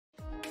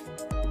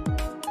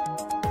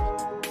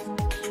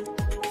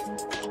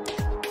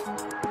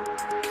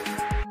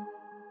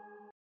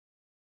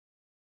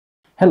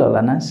Hello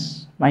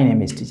learners, my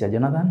name is Teacher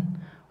Jonathan.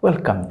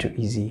 Welcome to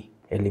Easy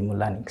Elimu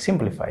Learning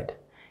Simplified.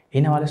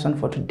 In our lesson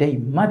for today,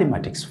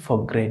 Mathematics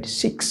for Grade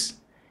 6.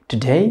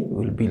 Today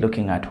we'll be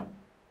looking at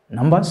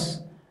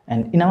numbers,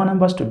 and in our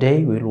numbers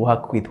today we'll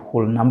work with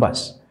whole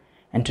numbers.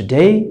 And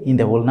today in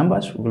the whole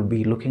numbers we'll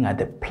be looking at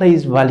the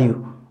place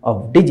value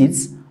of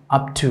digits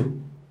up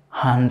to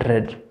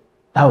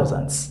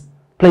 100,000s.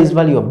 Place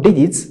value of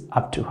digits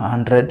up to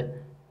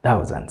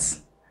 100,000s.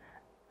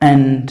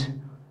 And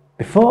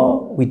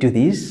before we do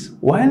this,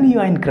 while you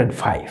are in grade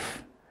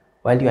 5,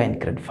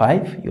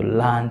 you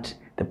learned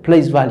the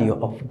place value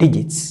of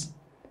digits.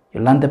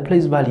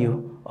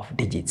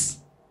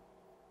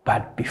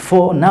 But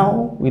before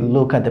now, we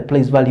look at the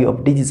place value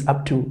of digits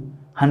up to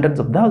hundreds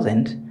of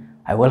thousands.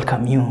 I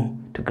welcome you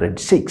to grade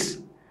 6.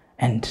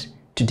 And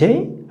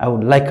today, I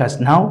would like us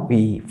now,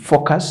 we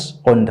focus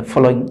on the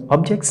following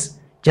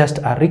objects. Just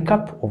a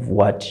recap of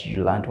what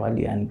you learned while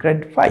you are in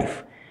grade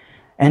 5.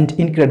 And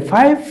in grade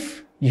 5,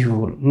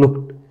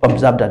 you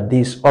observed at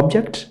this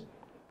object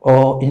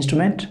or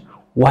instrument.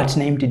 What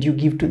name did you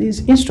give to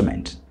this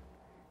instrument?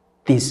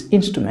 This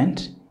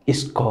instrument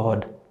is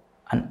called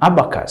an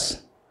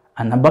abacus.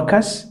 An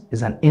abacus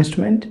is an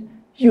instrument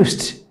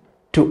used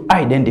to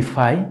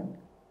identify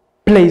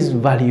place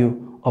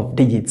value of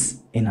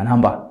digits in a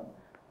number.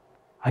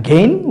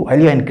 Again, while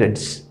you're in grade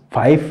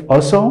 5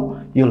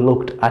 also, you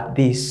looked at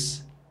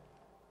this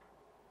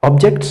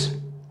object,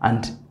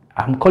 and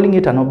I'm calling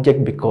it an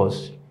object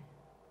because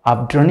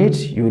I've drawn it,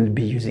 you will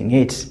be using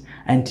it.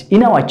 And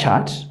in our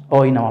chart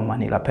or in our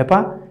manila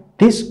paper,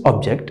 this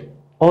object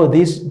or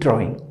this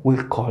drawing,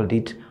 we'll call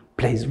it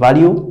place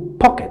value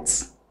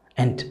pockets.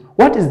 And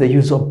what is the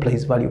use of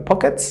place value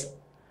pockets?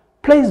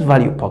 Place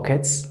value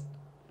pockets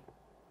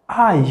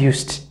are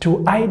used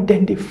to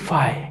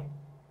identify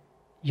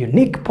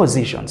unique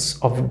positions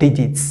of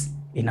digits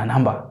in a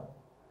number.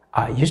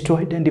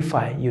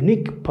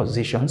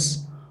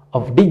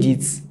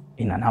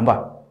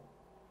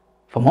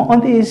 For more on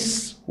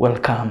this,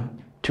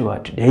 welcome to our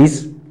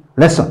today's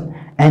lesson.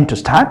 And to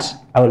start,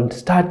 I will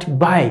start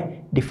by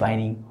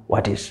defining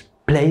what is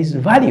place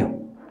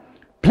value.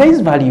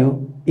 Place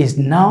value is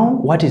now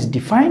what is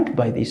defined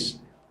by this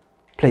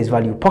place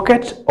value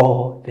pocket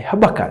or the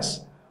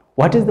abacus.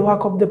 What is the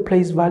work of the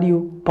place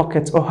value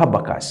pockets or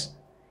abacus?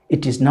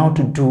 It is now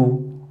to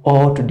do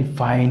or to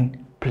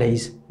define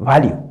place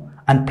value.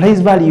 And place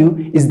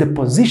value is the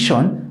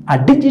position a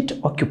digit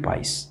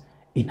occupies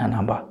in a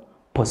number.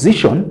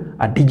 Position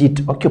a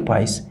digit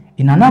occupies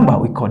in a number,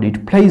 we call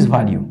it place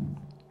value.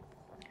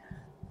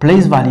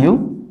 Place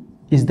value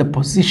is the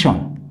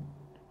position.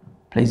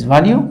 Place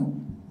value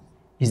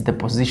is the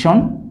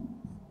position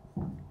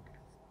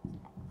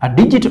a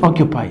digit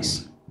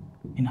occupies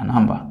in a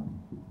number.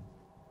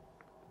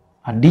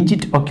 A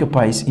digit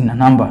occupies in a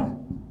number.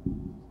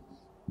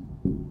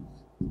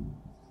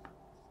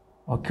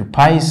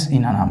 Occupies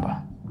in a number.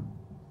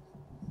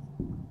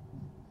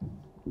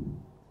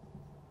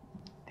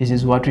 This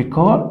is what we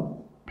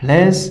call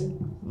place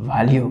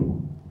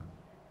value.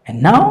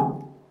 And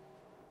now,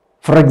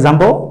 for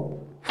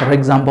example,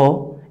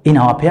 in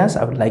our pairs,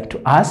 I would like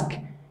to ask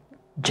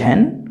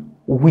Jen,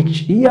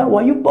 which year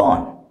were you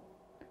born?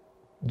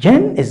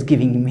 Jen is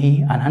giving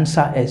me an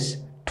answer as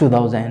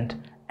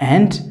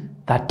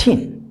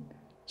 2013.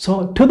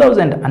 So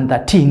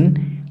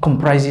 2013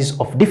 comprises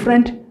of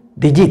different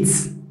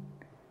digits.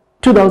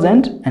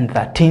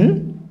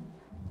 2013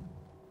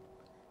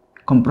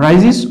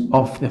 comprises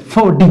of the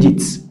 4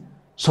 digits.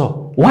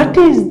 So what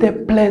is the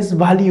place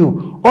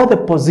value or the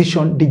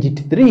position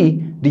digit 3,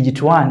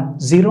 digit 1,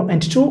 0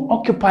 and 2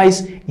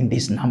 occupies in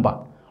this number?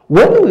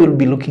 When we will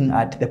be looking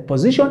at the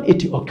position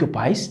it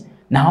occupies,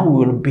 now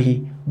we will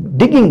be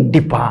digging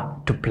deeper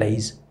to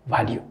place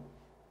value.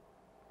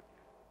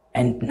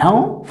 And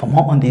now for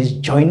more on this,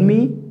 join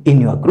me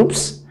in your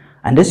groups.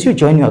 And as you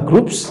join your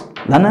groups,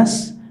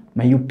 learners,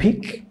 may you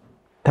pick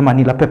the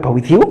manila paper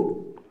with you.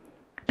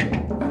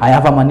 I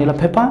have a manila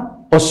paper.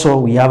 Also,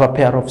 we have a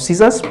pair of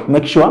scissors.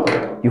 Make sure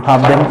you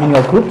have them in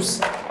your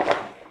groups.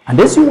 And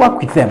as you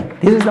work with them,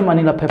 this is the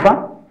manila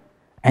paper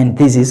and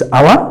this is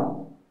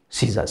our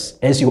scissors.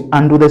 As you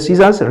undo the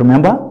scissors,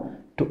 remember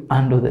to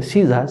undo the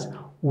scissors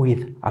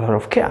with a lot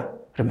of care.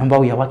 Remember,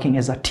 we are working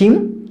as a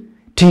team.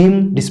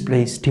 Team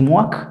displays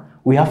teamwork.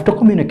 We have to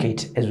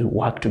communicate as we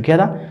work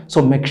together.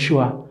 So make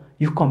sure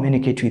you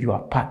communicate with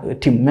your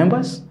team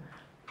members.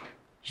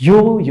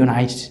 You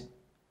unite.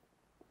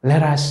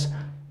 Let us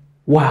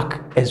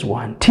work as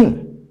one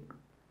team.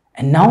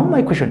 And now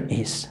my question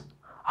is,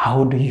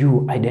 how do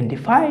you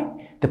identify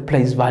the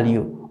place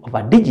value of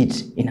a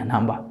digit in a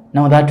number?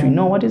 Now that we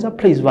know what is a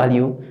place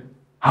value,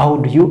 how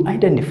do you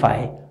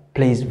identify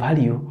place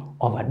value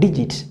of a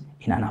digit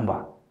in a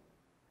number?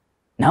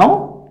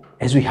 Now,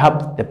 as we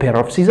have the pair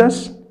of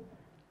scissors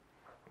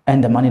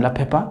and the manila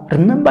paper,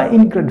 remember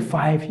in grade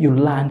 5 you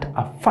learned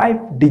a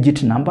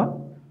 5-digit number.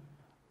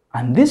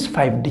 And this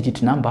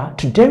 5-digit number,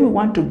 today we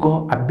want to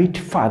go a bit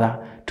further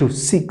to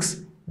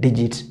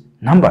 6-digit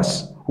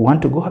numbers. We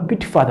want to go a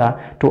bit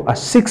further to a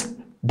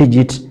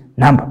 6-digit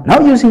number. Now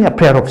using a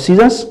pair of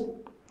scissors,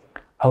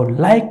 I would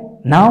like,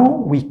 now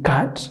we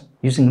cut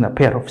using the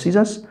pair of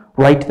scissors,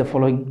 write the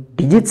following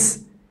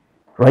digits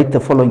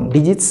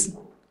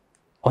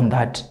on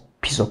that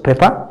piece of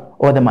paper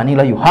or the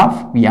manila you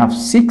have. We have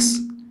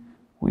 6,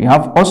 we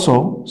have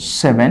also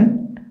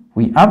 7,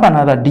 we have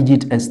another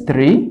digit as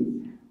 3,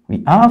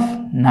 we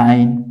have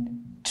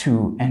 9,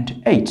 2,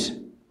 and 8.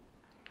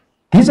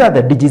 These are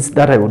the digits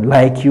that I would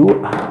like you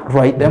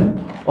write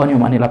them on your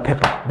manila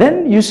paper.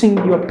 Then using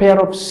your pair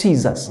of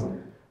scissors,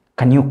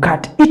 can you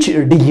cut each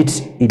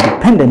digit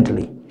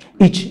independently?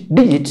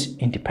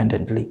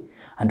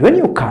 And when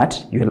you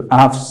cut, you will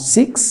have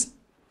 6,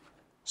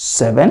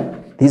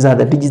 7. These are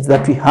the digits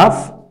that we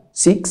have.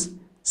 6,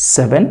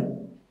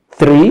 7,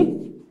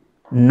 3,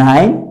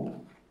 9,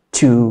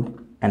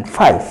 2, and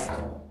 5.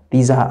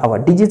 These are our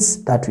digits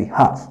that we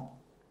have.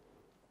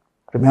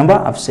 Remember,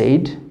 I've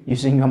said,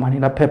 using your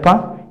manila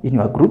paper in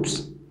your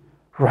groups,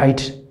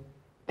 write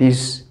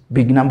this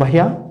big number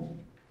here.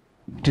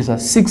 It is a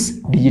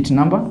 6-digit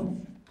number.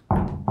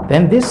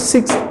 Then this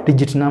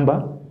 6-digit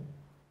number,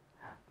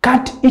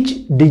 cut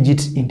each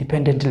digit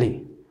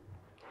independently.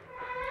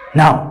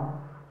 Now,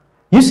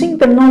 using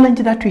the knowledge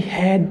that we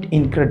had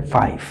in grade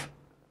 5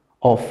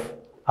 of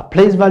a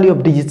place value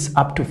of digits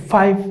up to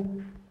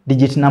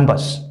 5-digit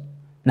numbers,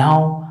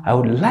 now I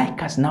would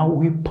like us, now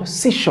we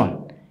position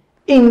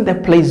in the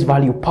place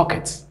value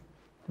pockets.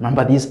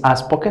 Remember these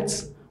as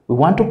pockets? We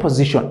want to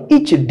position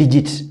each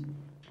digit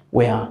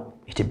where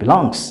it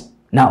belongs.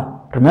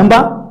 Now,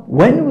 remember,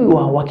 when we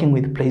were working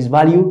with place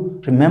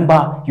value,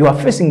 remember you are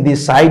facing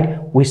this side.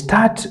 We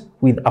start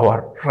with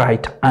our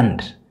right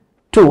hand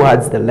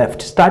towards the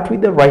left. Start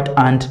with the right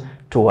hand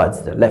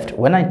towards the left.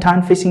 When I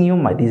turn facing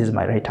you, this is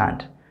my right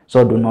hand.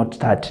 So do not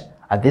start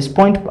at this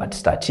point, but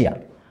start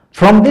here.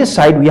 From this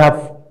side, we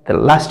have the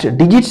last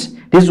digit.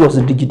 This was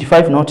digit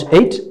 5, not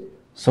 8.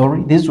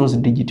 Sorry, this was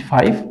digit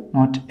 5,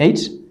 not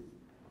 8.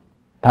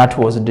 That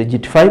was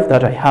digit 5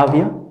 that I have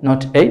here,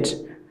 not 8.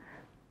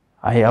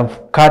 I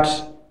have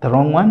cut the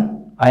wrong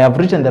one. I have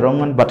written the wrong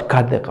one, but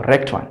cut the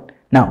correct one.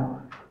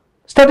 Now,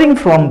 starting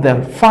from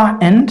the far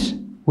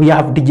end, we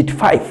have digit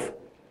 5.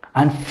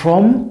 And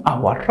from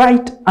our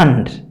right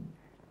hand,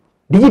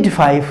 digit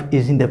 5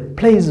 is in the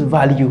place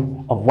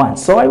value of 1.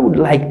 So I would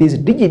like this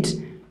digit,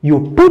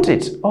 you put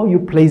it or you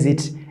place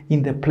it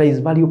in the place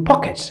value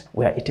pocket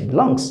where it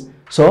belongs.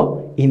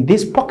 So in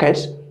this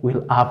pocket,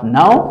 we'll have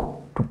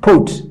now to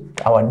put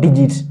our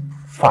digit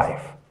 5.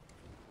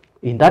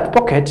 In that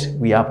pocket,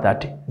 we have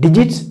that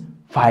digit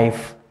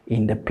 5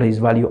 in the place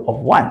value of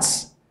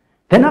 1s.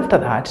 Then after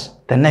that,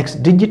 the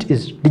next digit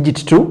is digit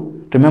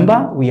 2.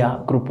 Remember, we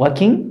are group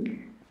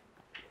working.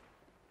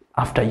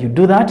 After you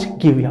do that,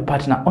 give your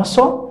partner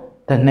also.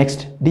 The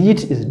next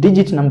digit is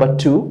digit number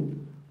 2.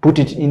 Put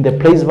it in the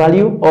place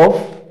value of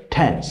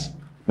 10s.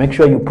 Make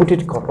sure you put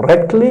it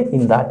correctly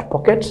in that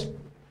pocket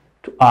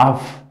to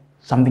have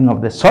something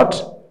of the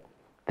sort.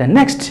 The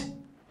next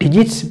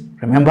digit,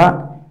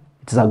 remember,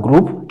 it's a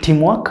group,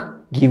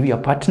 teamwork. Give your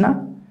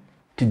partner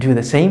to do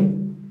the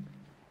same.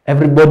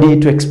 Everybody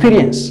to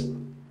experience.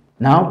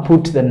 Now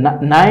put the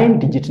 9,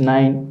 digit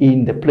 9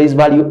 in the place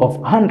value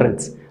of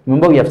hundreds.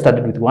 Remember, we have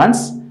started with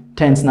ones,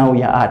 tens, now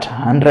we are at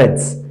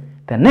hundreds.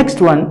 The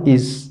next one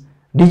is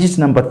digit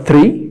number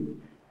 3.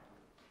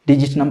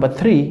 Digit number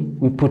 3,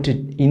 we put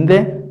it in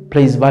the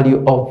place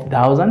value of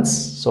thousands.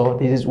 So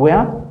this is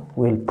where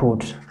we'll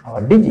put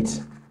our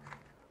digits.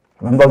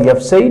 Remember, we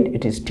have said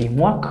it is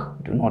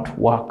teamwork. Do not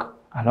work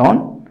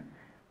alone.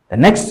 The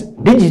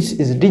next digit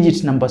is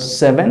digit number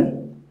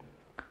 7.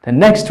 The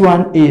next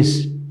one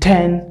is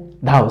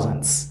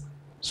 10,000s.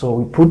 So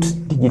we put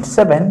digit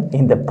 7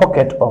 in the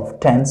pocket of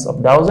tens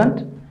of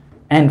thousand.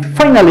 And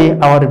finally,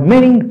 our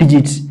remaining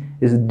digit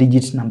is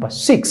digit number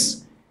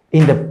 6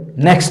 in the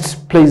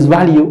next place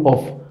value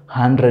of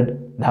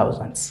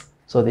 100,000s.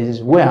 So this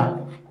is where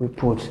we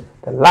put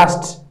the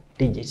last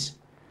digit.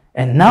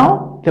 And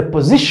now the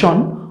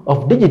position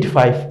of digit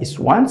 5 is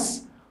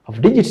ones,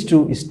 of digit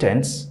 2 is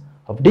tens,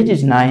 of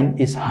digit 9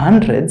 is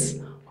hundreds,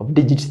 of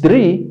digit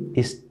 3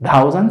 is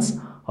thousands,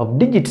 of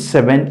digit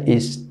 7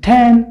 is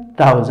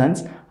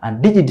 10,000s,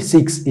 and digit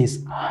 6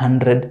 is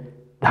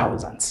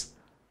 100,000s.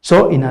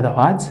 So in other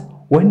words,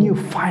 when you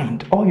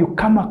find or you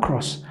come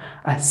across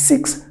a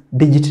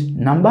 6-digit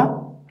number,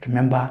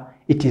 remember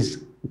it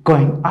is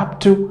going up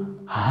to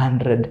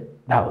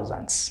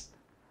 100,000s.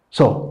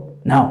 So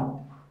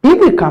now, if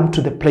we come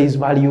to the place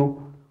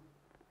value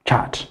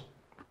chart,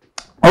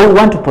 I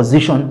want to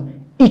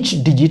position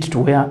each digit to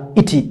where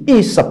it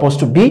is supposed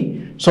to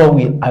be. So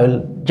I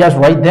will just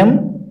write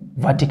them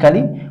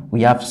vertically.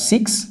 We have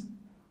 6,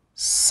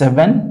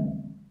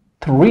 7,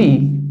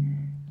 3,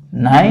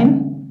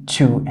 9,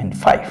 2, and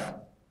 5.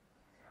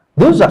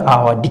 Those are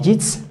our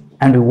digits,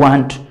 and we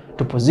want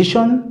to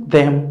position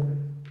them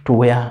to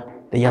where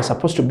they are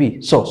supposed to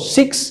be. So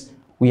 6,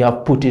 we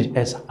have put it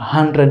as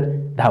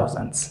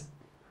 100,000s.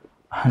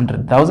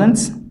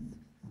 100,000s.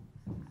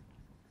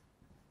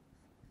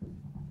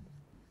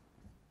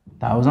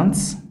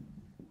 Thousands.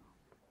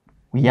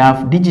 We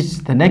have digits.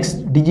 The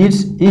next digit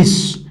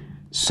is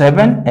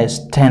 7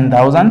 as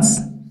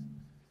 10,000s.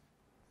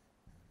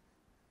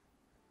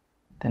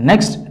 The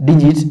next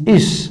digit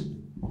is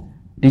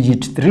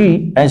digit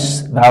 3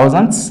 as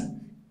thousands.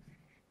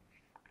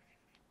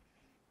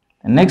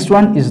 The next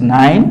one is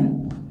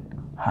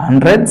 9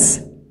 hundreds.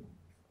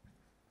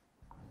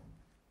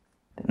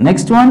 The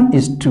next one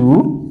is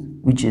 2,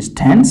 which is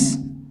tens.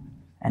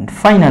 And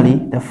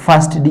finally, the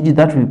first digit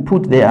that we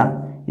put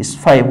there is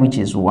 5, which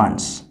is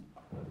ones.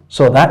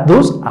 So that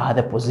those are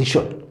the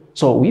position.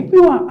 So if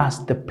you are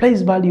asked the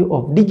place value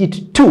of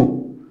digit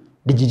 2,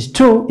 digit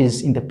 2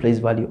 is in the place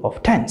value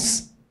of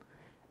tens.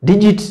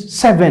 Digit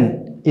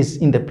 7 is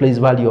in the place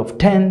value of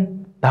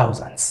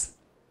 10,000s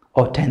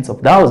or tens of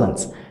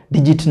thousands.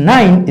 Digit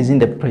 9 is in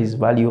the place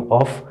value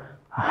of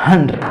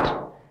 100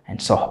 and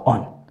so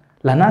on.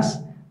 Learners,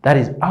 that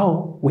is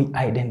how we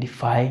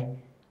identify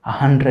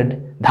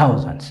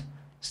 100,000.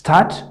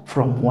 Start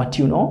from what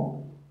you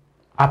know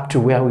up to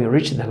where we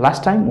reached the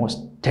last time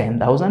was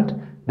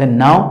 10,000. Then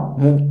now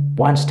move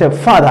one step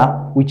further,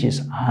 which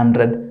is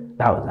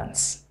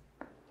 100,000s,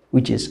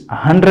 which is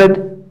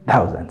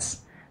 100,000s.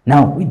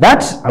 Now with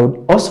that, I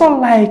would also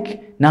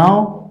like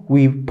now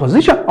we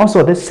position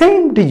also the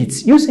same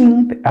digits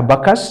using the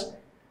abacus.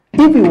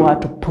 If you were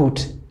to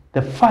put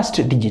the first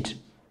digit,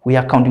 we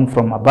are counting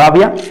from above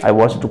here. I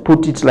was to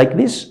put it like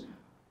this,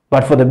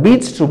 but for the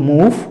bits to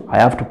move, I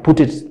have to put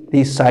it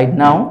this side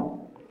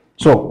now.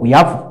 So we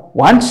have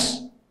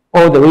ones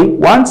all the way,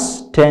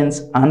 ones,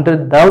 tens,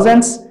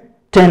 100,000s,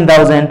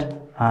 10,000,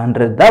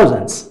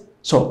 100,000s.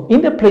 So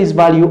in the place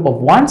value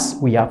of ones,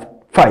 we have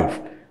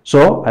 5.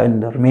 So I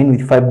will remain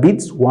with 5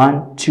 bits,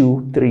 1,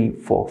 2, 3,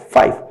 4,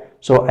 5.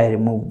 So I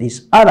remove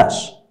these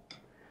others.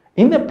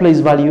 In the place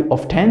value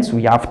of tens,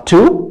 we have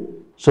 2.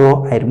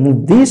 So I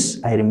remove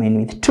this, I remain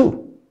with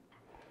 2.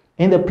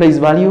 In the place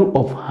value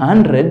of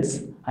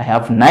hundreds, I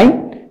have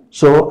 9.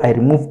 So I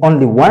remove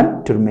only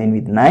 1 to remain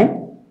with 9.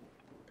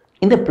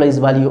 In the place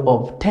value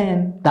of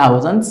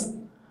 10,000s,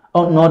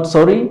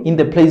 in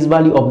the place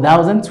value of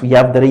thousands, we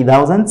have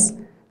 3,000s.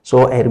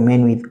 So I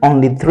remain with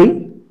only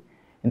 3.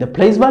 In the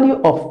place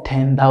value of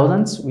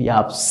 10,000s, we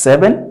have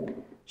 7.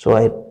 So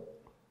I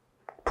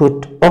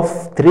put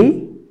off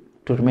 3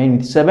 to remain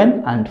with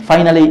 7. And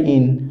finally,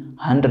 in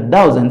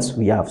 100,000s,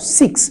 we have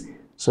 6.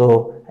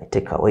 So I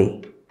take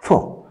away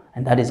 4.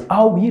 And that is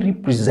how we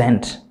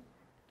represent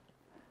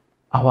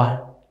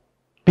our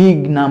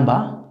big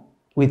number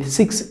with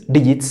 6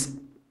 digits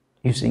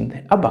using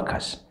the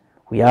abacus.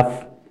 We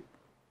have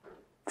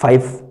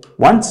 5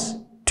 ones,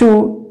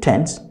 2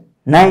 tens,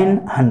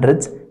 9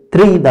 hundreds,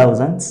 3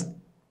 thousands,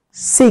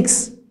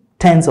 6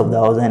 tens of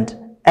thousand,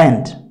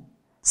 and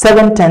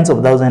 7 tens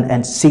of thousand,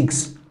 and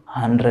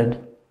 600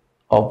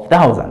 of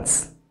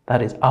thousands.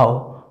 That is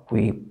how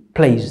we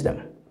place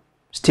them.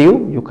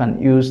 Still, you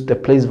can use the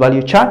place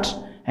value chart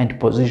and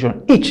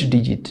position each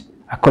digit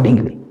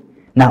accordingly.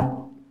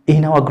 Now,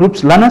 in our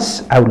groups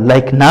learners, I would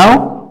like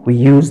now we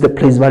use the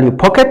place value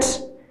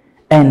pocket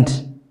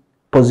and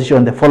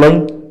position the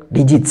following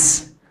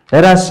digits.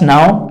 Let us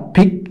now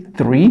pick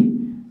 3,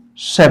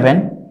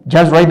 7,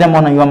 just write them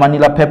on your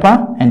manila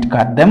paper and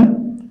cut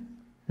them.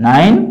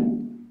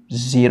 9,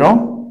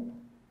 0,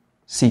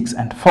 6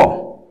 and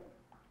 4.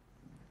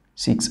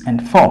 6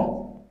 and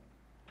 4.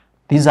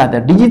 These are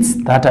the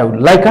digits that I would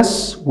like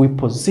us, we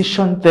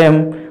position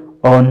them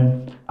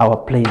on our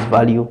place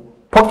value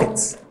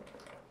pockets.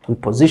 We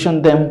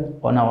position them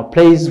on our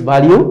place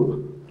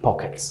value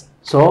pockets.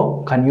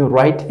 So can you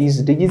write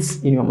these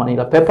digits in your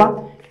manila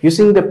paper?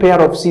 Using the pair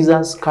of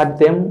scissors, cut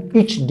them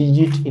each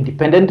digit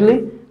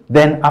independently.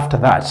 Then after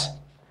that,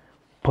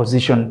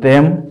 position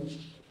them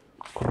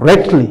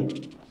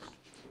correctly.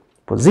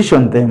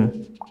 Position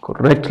them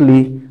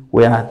correctly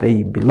where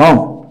they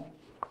belong.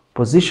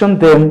 Position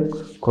them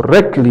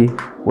correctly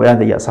where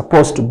they are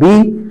supposed to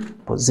be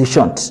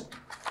positioned.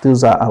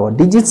 Those are our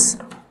digits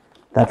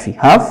that we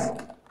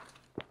have.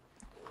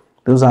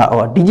 Those are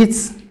our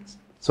digits.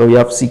 So we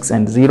have 6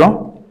 and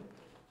 0.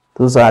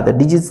 Those are the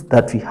digits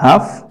that we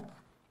have.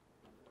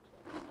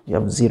 We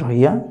have 0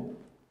 here.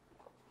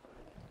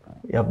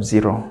 We have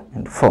 0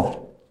 and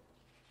 4.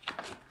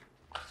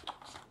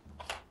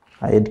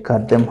 I had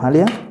cut them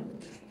earlier.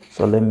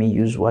 So let me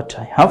use what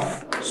I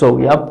have. So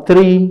we have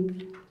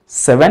 3,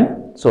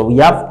 7. So we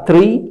have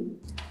 3,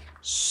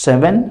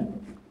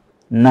 7,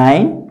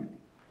 9,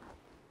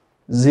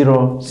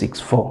 0, 6,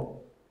 4.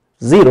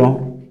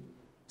 0,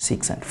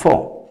 6 and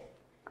 4.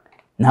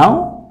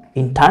 Now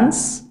in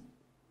turns,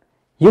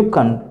 you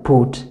can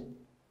put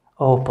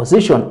or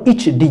position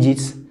each digit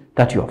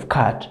that you have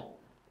cut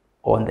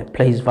on the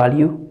place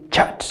value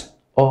chart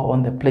or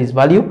on the place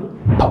value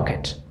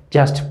pocket.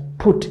 Just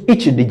put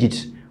each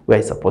digit where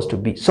it's supposed to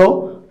be.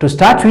 So to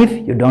start with,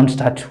 you don't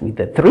start with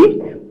the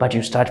 3, but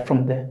you start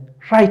from the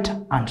right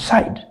hand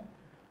side.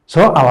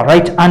 So our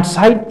right hand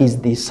side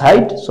is this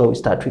side, so we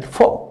start with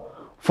 4.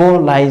 4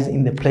 lies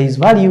in the place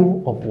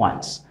value of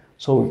ones,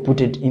 so we put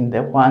it in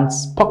the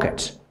ones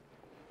pocket.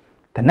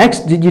 The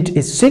next digit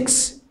is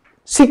 6.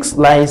 6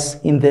 lies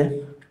in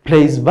the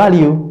place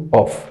value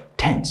of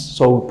tens,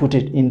 so we put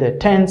it in the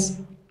tens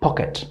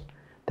pocket.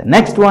 The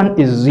next one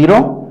is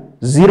 0.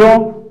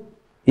 0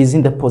 is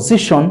in the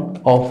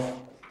position of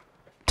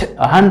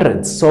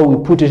hundreds, so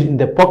we put it in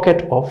the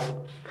pocket of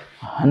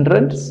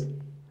hundreds.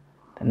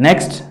 The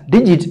next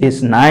digit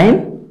is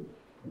 9.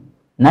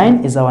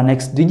 9 is our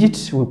next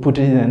digit. We put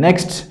it in the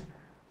next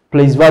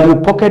place value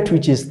pocket,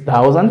 which is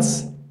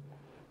thousands,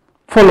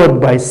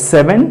 followed by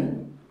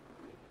 7.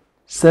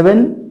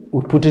 7,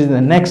 we put it in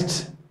the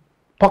next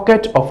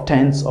pocket of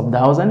tens of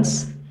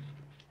thousands.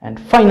 And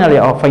finally,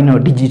 our final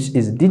digit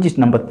is digit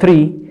number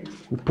 3.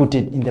 We put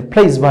it in the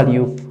place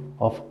value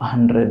of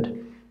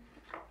 100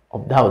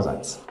 of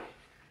thousands.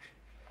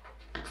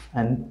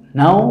 And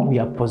now we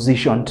have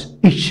positioned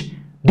each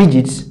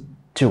digit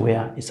to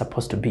where it's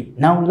supposed to be.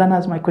 Now,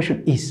 learners, my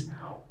question is,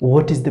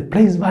 what is the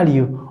place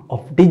value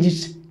of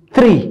digit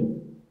 3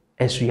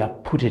 as we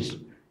have put it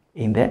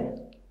in the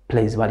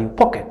place value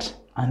pocket?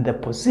 And the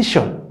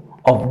position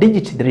of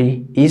digit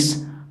 3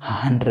 is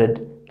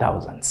 100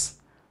 thousands.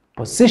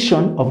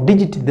 Position of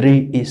digit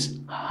 3 is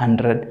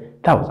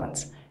 100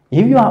 thousands.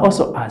 If you are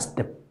also asked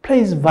the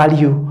place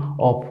value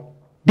of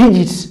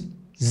digit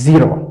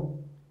 0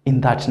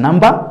 in that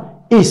number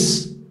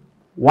is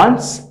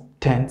ones,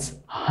 tens,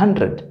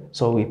 100.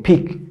 So we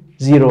pick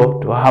 0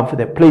 to have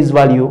the place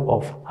value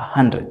of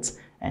hundreds,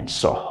 and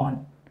so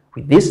on.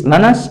 With this,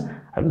 learners,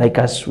 I'd like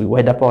us to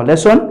wind up our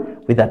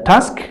lesson with a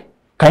task.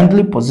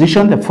 Kindly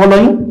position the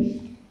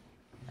following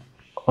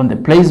on the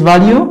place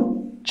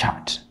value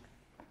chart.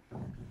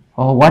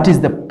 Or what is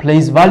the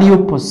place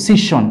value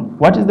position?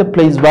 What is the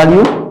place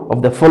value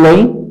of the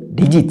following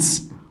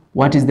digits?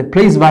 What is the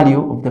place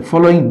value of the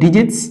following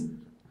digits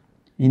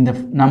in the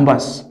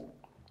numbers?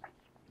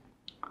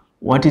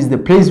 What is the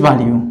place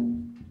value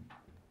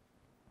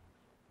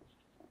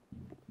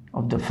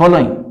of the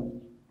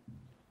following?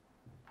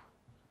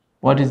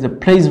 What is the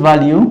place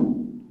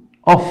value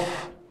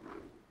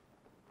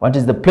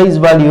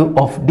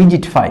of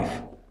digit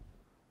 5?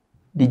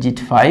 Digit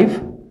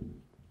 5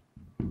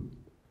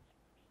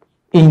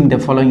 in the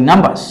following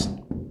numbers.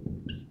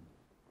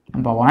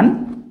 Number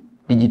 1,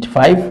 digit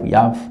 5, we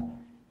have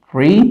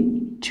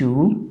 3,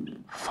 2,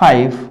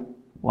 5,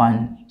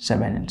 1,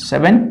 7, and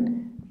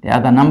 7. The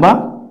other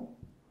number,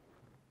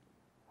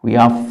 we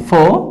have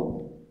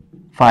 4,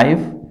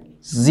 5,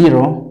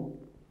 0,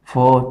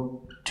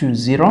 4, 2,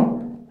 0.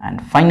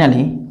 And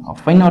finally, our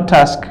final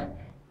task,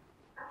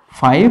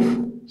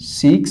 5,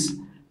 6,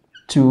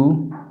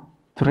 2,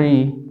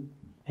 3,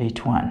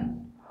 8,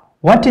 1.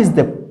 What is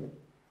the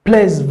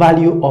place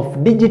value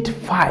of digit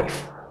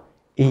 5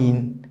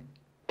 in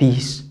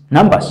these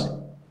numbers?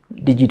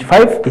 Digit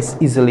 5 is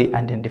easily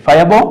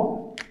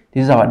identifiable.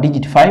 This is our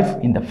digit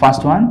 5 in the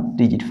first one,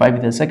 digit 5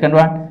 in the second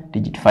one,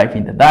 digit 5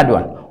 in the third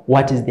one.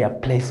 What is their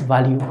place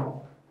value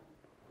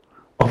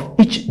of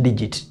each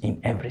digit in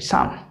every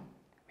sum?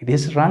 With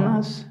these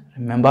runners,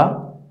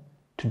 remember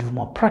to do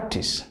more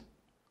practice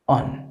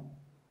on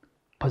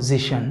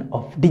position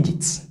of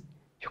digits.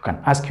 You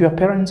can ask your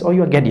parents or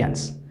your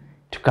guardians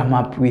to come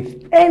up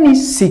with any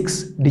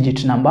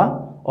 6-digit number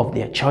of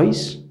their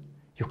choice.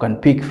 You can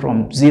pick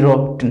from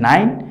 0 to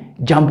 9,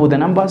 jumble the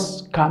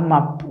numbers,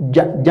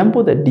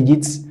 jumble the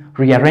digits,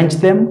 rearrange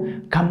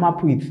them, come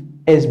up with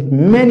as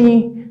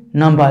many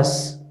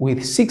numbers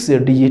with 6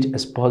 digits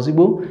as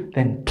possible,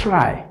 then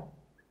try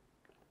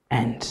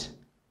and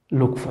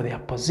look for their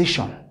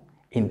position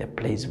in the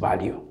place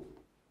value.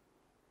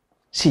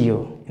 See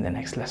you in the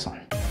next lesson.